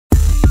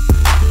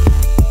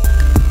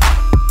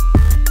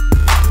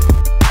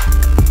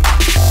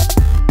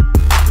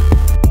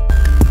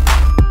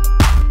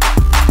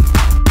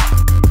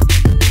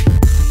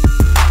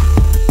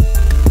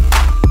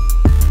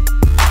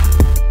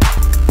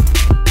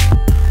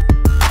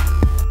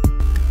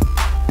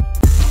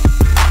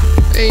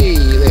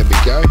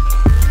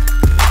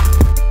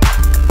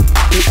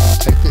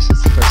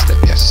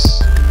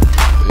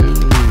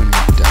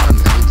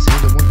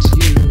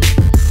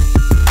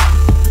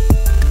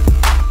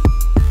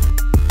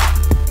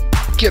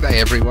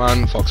G'day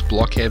everyone,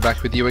 FoxBlockhead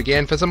back with you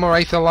again for some more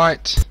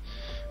Aetherlight.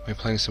 We're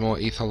playing some more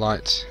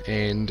Aetherlight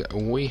and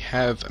we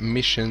have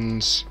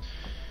missions.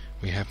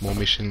 We have more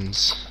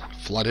missions.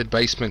 Flooded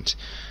basement.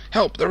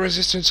 Help, the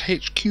Resistance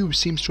HQ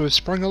seems to have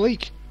sprung a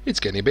leak. It's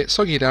getting a bit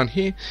soggy down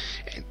here.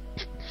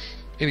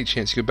 Any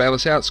chance you could bail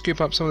us out,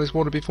 scoop up some of this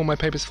water before my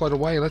papers float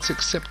away? Let's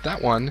accept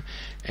that one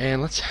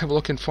and let's have a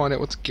look and find out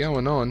what's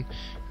going on.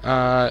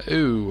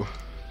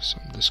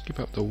 Something to scoop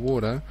up the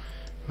water.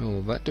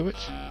 Will that do it?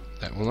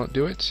 That will not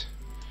do it.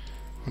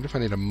 I wonder if I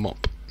need a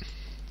mop.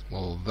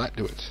 Will that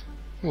do it?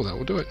 Oh, that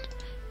will do it.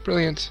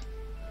 Brilliant.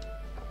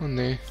 One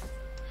there.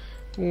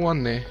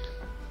 One there.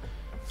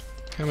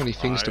 How many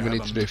things do we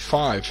need to do?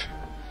 5.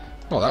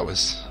 Oh, that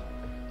was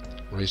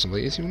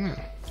reasonably easy, wasn't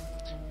it?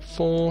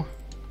 4,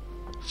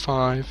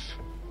 5.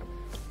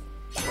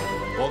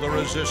 For the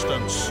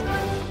Resistance.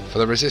 For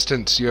the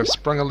Resistance, you have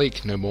sprung a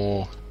leak. No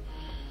more.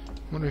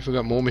 I wonder if we've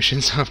got more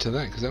missions after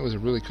that, because that was a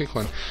really quick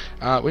one.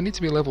 We need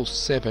to be level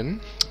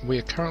 7. We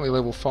are currently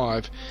level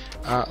 5.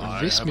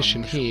 This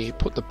mission here,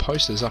 put the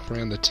posters up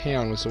around the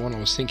town, was the one I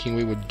was thinking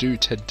we would do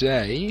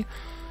today.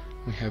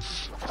 We have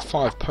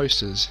 5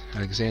 posters.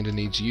 Alexander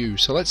needs you.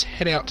 So let's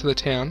head out to the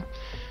town,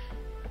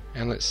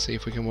 and let's see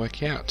if we can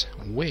work out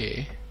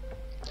where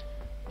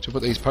to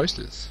put these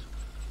posters.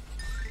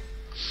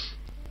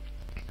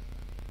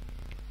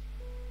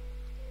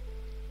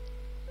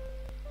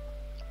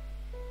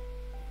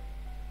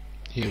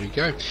 Here we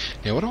go.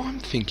 Now what I'm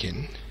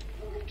thinking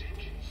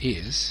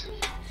is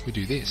we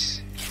do this.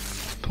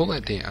 Pull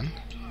that down.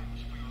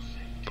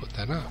 Put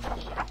that up.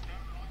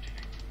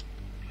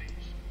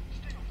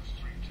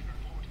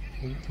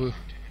 Well,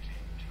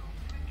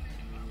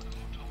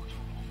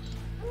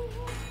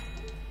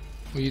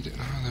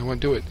 they won't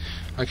do it.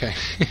 Okay.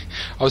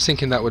 I was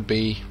thinking that would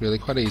be really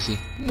quite easy.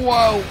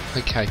 Whoa!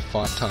 Okay,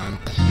 fight time.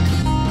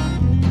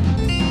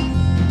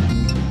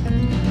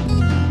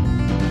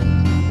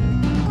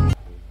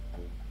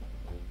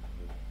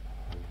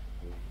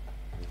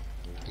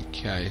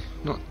 Okay,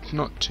 not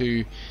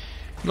too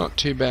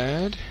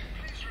bad,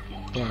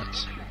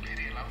 but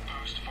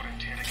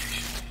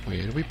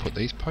where do we put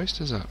these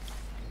posters up?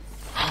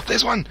 Oh,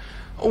 there's one!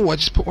 Oh, I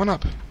just put one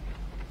up.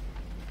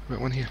 Right,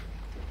 one here.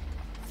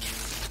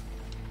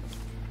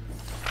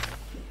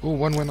 Oh,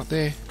 one went up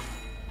there.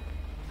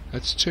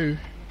 That's 2.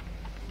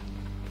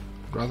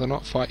 I'd rather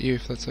not fight you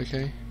if that's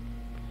okay.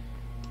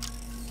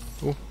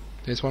 Oh,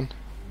 there's one.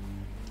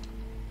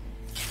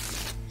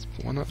 Let's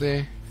put one up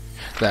there.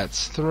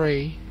 That's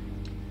 3.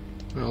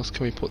 Where else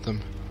can we put them?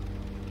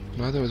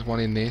 No, there was one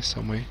in there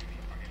somewhere.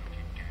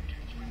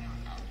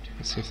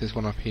 Let's see if there's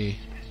one up here.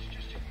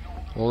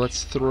 Oh,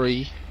 that's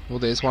 3. Oh,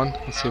 there's one.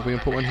 Let's see if we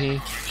can put one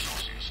here.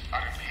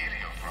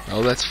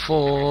 Oh, that's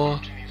 4.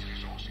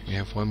 We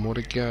have one more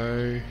to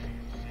go.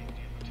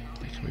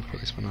 Where can we put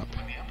this one up?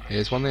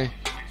 There's one there.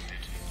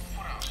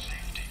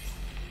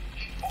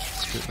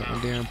 Split that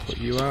one down, put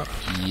you up.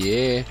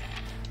 Yeah.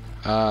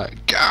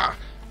 Gah!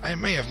 I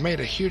may have made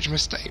a huge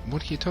mistake.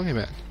 What are you talking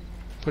about?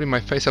 Putting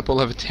my face up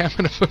all over town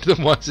when I put the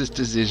wisest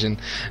decision.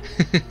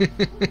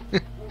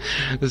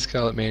 The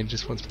Scarlet Man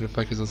just wants me to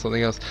focus on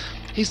something else.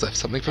 He's left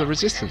something for the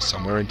Resistance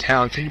somewhere in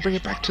town. Can you bring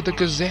it back to the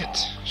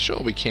Gazette? Sure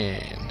we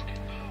can.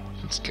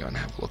 Let's go and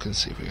have a look and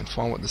see if we can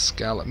find what the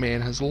Scarlet Man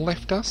has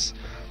left us.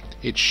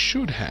 It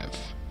should have,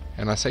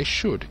 and I say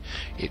should,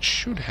 it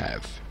should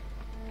have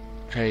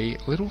a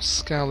little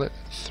scarlet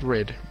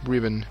thread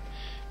ribbon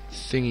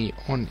thingy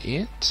on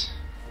it.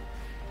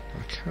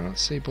 I can't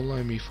see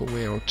below me for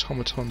where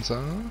automatons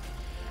are.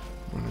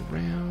 Run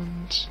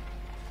around.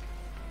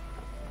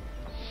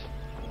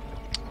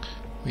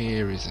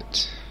 Where is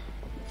it?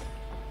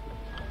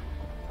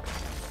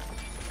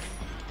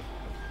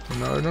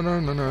 No.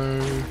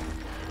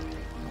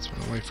 Let's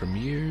run away from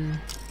you.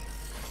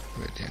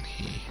 We're down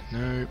here.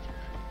 Nope.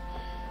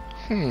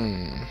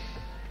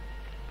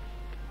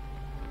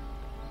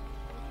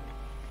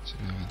 Is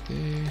it over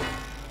there?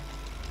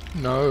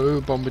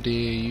 No,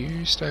 Bombardier,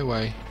 you stay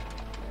away.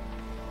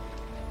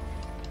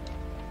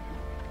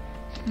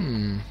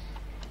 I'm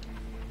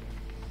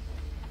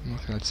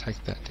not going to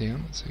take that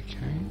down, it's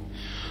okay.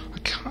 I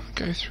can't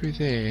go through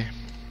there.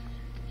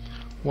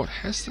 What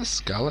has the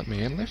Scarlet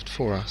Man left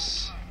for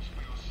us?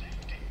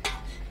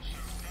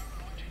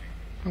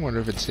 I wonder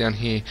if it's down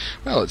here.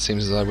 Well, it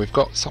seems as though we've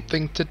got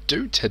something to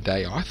do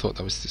today. I thought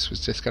this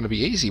was just going to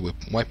be easy. We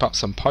wipe up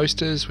some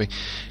posters, we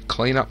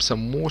clean up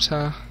some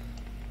water.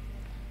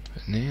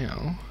 But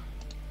now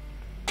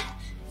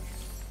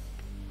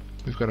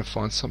we've got to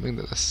find something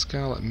that the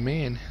Scarlet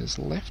Man has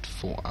left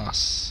for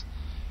us.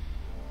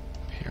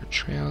 A pair of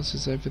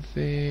trousers over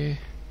there.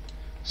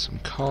 Some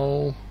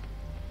coal.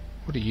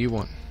 What do you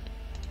want?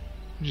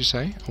 What did you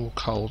say? All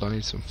cold. I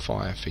need some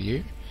fire for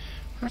you.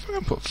 I wonder if I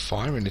can put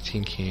fire in a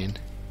tin can.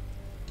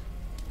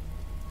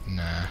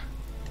 Nah.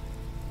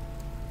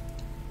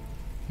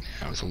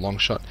 That was a long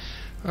shot.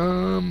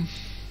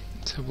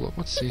 Let's have a look.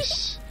 What's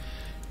this?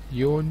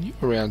 You're new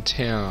around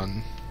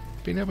town.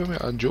 Been up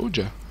about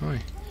Georgia.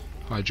 Hi.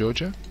 Hi,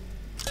 Georgia.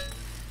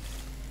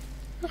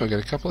 Oh, we got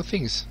a couple of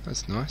things.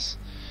 That's nice.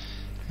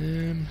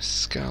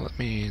 Scarlet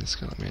Man.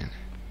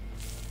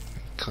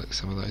 Collect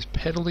some of those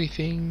pedally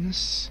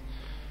things.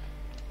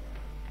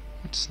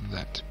 What's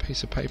that?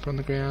 Piece of paper on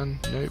the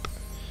ground? Nope.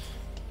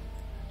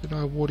 Did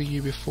I water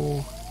you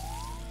before?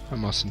 I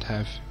mustn't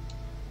have.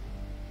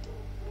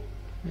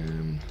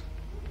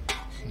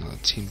 Another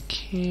tin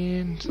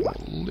can, some more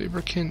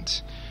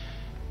lubricant.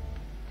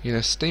 In a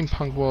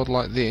steampunk world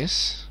like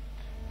this,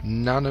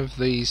 none of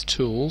these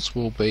tools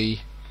will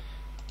be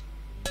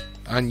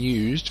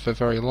unused for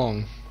very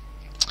long.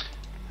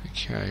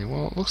 Okay,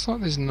 well it looks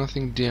like there's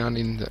nothing down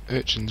in the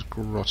Urchin's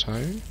Grotto.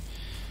 I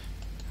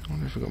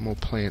wonder if we've got more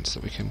plants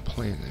that we can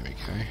plant. There we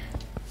go.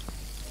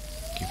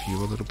 Give you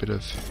a little bit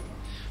of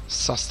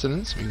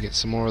sustenance. We can get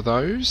some more of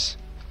those.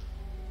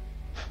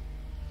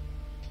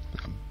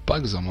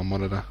 Bugs on my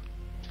monitor.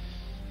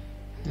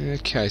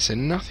 Okay, so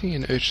nothing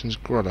in Urchin's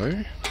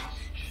Grotto,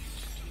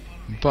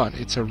 but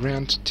it's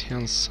around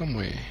town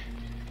somewhere.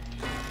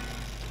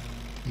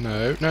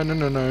 No, don't,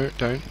 no.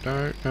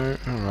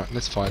 Alright,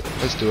 let's fight.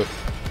 Let's do it.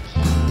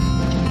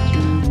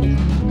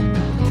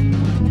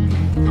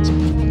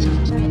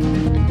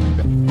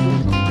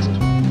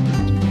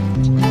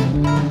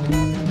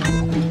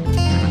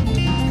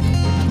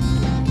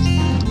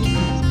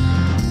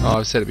 Oh,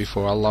 I've said it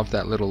before, I love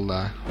that little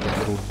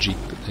jig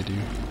that they do.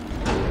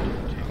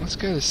 Let's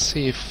go to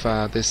see if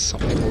there's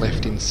something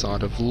left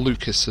inside of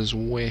Lucas's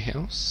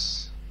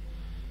warehouse.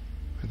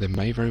 There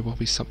may very well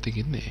be something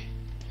in there.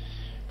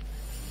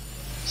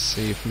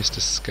 See if Mr.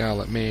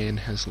 Scarlet Man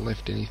has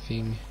left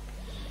anything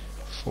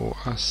for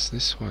us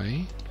this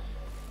way.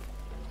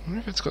 I wonder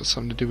if it's got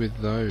something to do with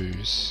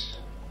those.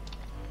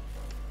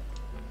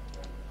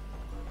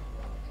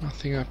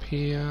 Nothing up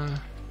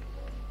here.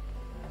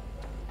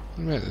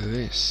 What about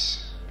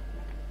this?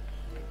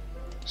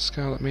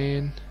 Scarlet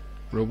Man.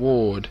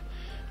 Reward.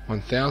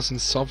 1,000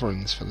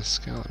 sovereigns for the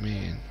Scarlet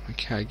Man.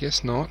 Okay, I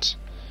guess not.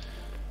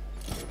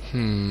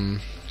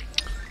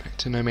 Back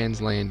to No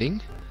Man's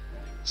Landing.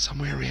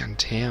 Somewhere around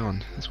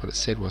town. That's what it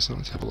said, wasn't it?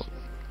 Let's have a look.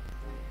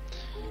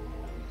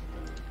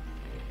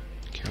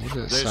 Okay, what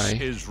did it say?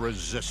 Is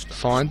resistance.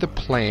 Find the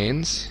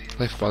plans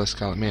left by the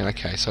Scarlet Man.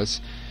 Okay, so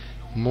it's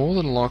more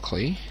than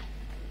likely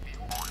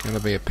going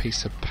to be a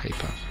piece of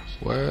paper.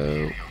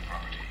 Whoa.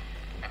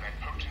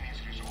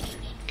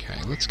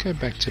 Okay, let's go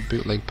back to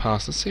Bootleg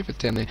Pass. Let's see if it's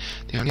down there.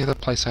 The only other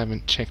place I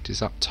haven't checked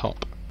is up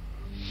top.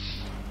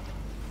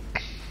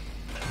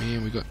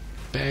 Man, we've got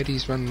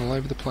baddies running all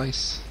over the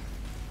place.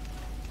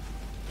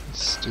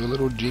 Let's do a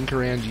little jink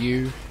around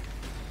you.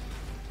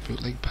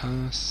 Bootleg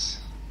Pass.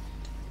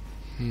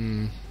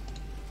 I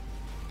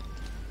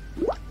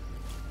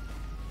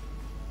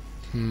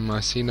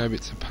see no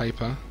bits of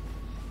paper.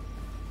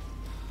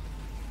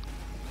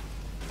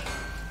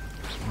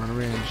 Just run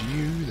around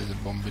you. There's a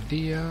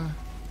bombardier.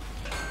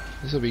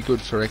 This will be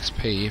good for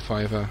XP if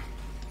I ever...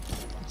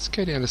 Let's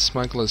go down to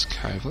Smuggler's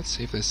Cove. Let's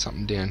see if there's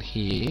something down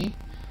here.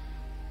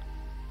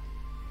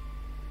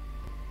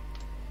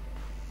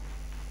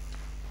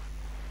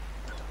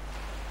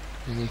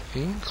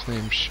 Anything?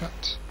 Clam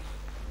shut.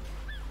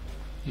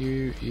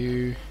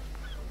 You.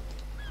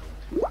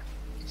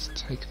 Let's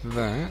take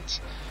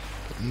that.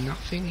 But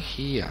nothing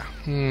here.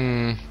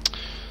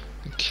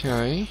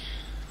 Okay.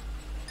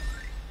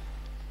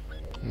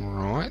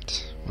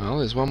 Alright. Well,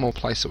 there's one more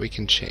place that we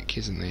can check,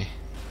 isn't there?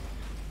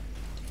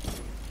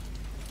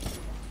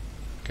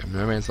 Go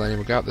No Man's Landing.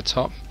 We'll go up the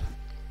top.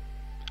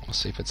 We'll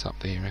see if it's up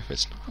there. If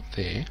it's not up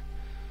there,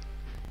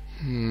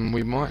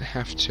 we might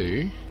have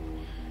to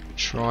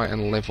try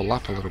and level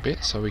up a little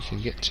bit so we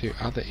can get to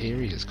other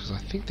areas, because I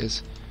think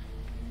there's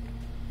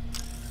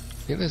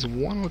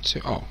one or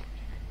two. Oh,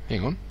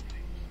 hang on.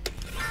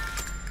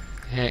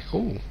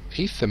 Oh,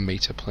 ether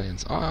meter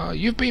plants. Ah,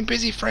 you've been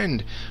busy,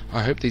 friend.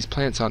 I hope these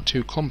plants aren't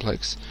too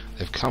complex.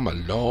 They've come a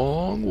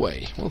long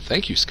way. Well,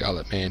 thank you,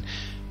 Scarlet Man.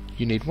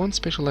 You need one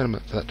special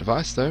element for that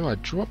device, though. I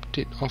dropped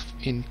it off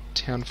in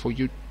town for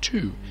you,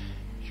 too.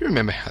 You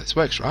remember how this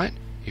works, right?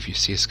 If you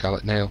see a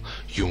scarlet nail,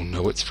 you'll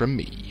know it's from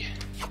me.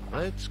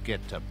 Let's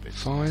get to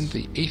business. Find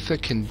the ether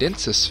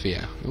condenser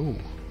sphere. Ooh.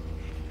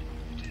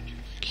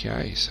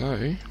 Okay,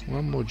 so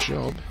one more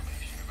job.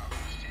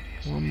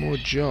 We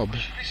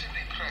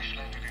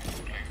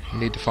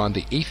need to find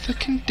the ether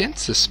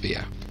condenser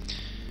sphere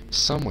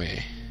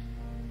somewhere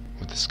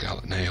with the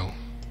scarlet nail.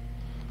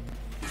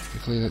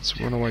 Quickly, let's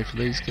run away for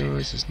these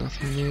guys. There's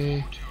nothing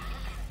there.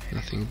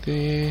 Nothing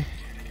there.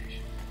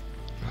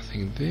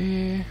 Nothing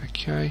there.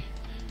 Okay.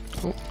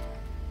 Oh.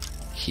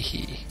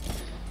 Hehe.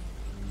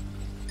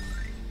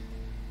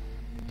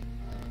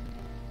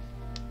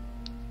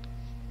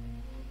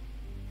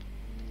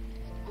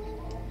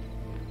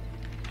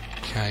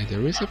 Okay,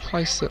 there is a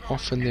place that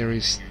often there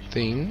is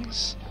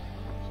things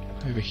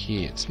over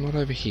here. It's not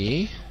over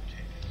here.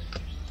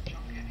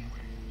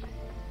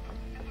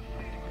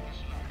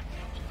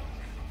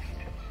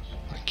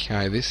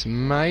 Okay, this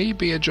may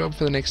be a job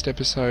for the next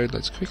episode.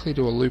 Let's quickly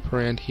do a loop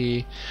around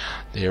here.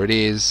 There it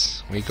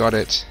is. We got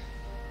it.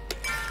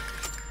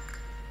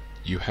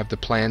 You have the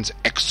plans.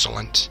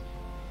 Excellent.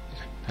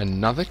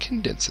 Another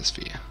condenser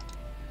sphere.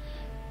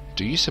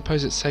 Do you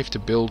suppose it's safe to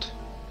build?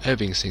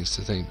 Irving seems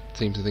to seem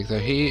to think so.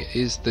 Here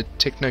is the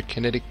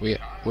technokinetic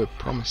we're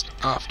promised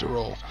after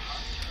all.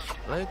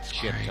 Let's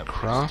get Okay, to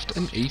craft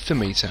an ether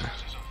meter.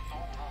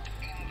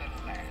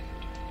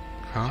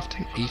 Craft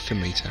an ether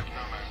meter.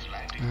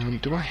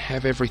 Do I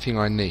have everything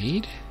I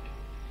need?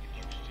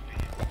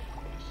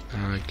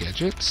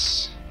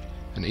 Gadgets.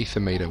 An ether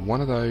meter.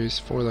 One of those,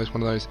 4 of those,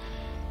 1 of those.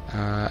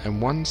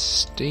 And one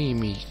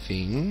steamy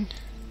thing.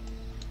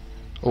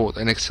 Oh,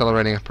 an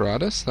accelerating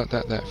apparatus.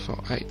 That for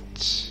 8.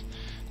 Let's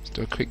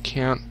do a quick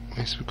count.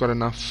 Yes, we've got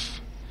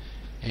enough.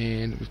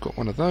 And we've got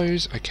one of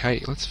those.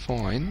 Okay, let's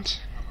find.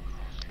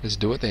 Let's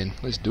do it then.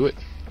 Let's do it.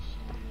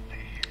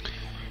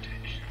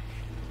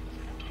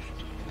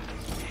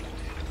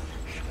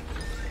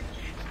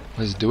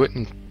 Let's do it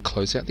and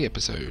close out the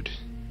episode.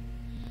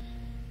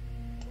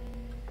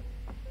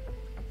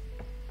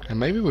 And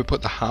maybe we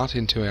put the heart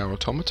into our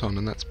automaton,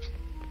 and that's...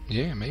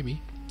 yeah,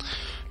 maybe.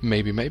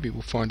 Maybe.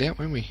 We'll find out,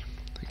 won't we?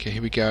 Okay,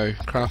 here we go.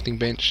 Crafting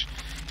bench.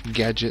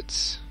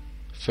 Gadgets.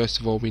 First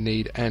of all, we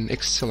need an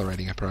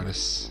accelerating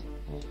apparatus.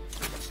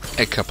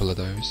 A couple of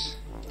those.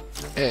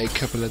 A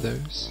couple of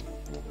those.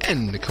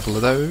 And a couple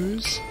of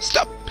those.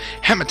 Stop!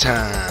 Hammer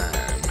time!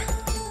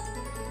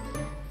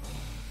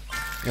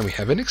 And we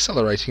have an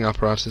accelerating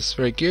apparatus.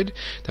 Very good.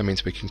 That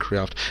means we can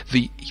craft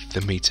the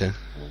ether meter.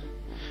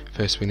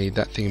 First we need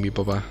that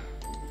thingamabobber.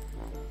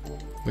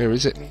 Where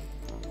is it?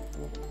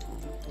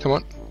 Come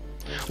on.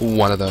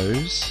 One of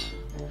those.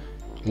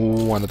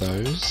 One of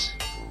those.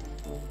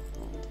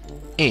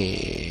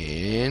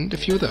 And a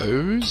few of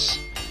those.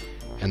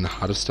 And the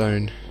heart of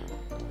stone.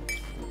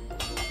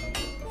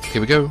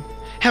 Here we go.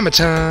 Hammer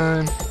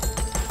time!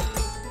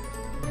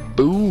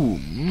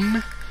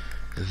 Boom!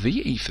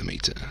 The ether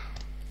meter.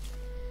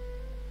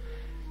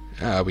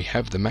 We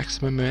have the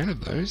maximum amount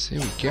of those. Here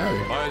we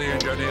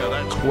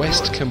go.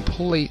 Quest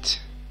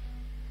complete.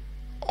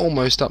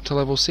 Almost up to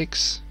level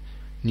 6.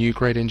 New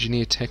great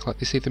engineer tech like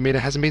this ether meter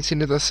hasn't been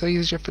seen in the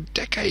seas yet for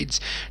decades.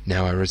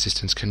 Now our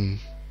resistance can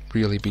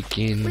really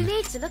begin. We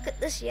need to look at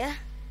this, yeah?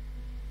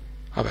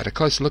 I've had a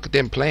closer look at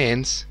them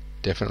plans.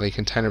 Definitely a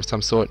container of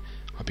some sort.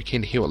 I'd be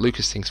keen to hear what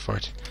Lucas thinks for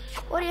it.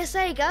 What do you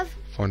say, Gov?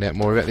 Find out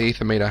more about the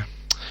ether meter.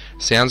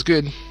 Sounds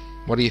good.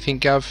 What do you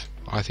think, Gov?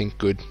 I think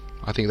good.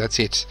 I think that's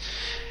it.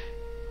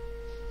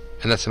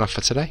 And that's enough for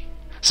today.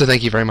 So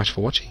thank you very much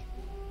for watching.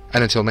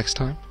 And until next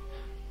time,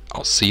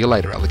 I'll see you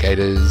later,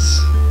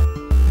 alligators.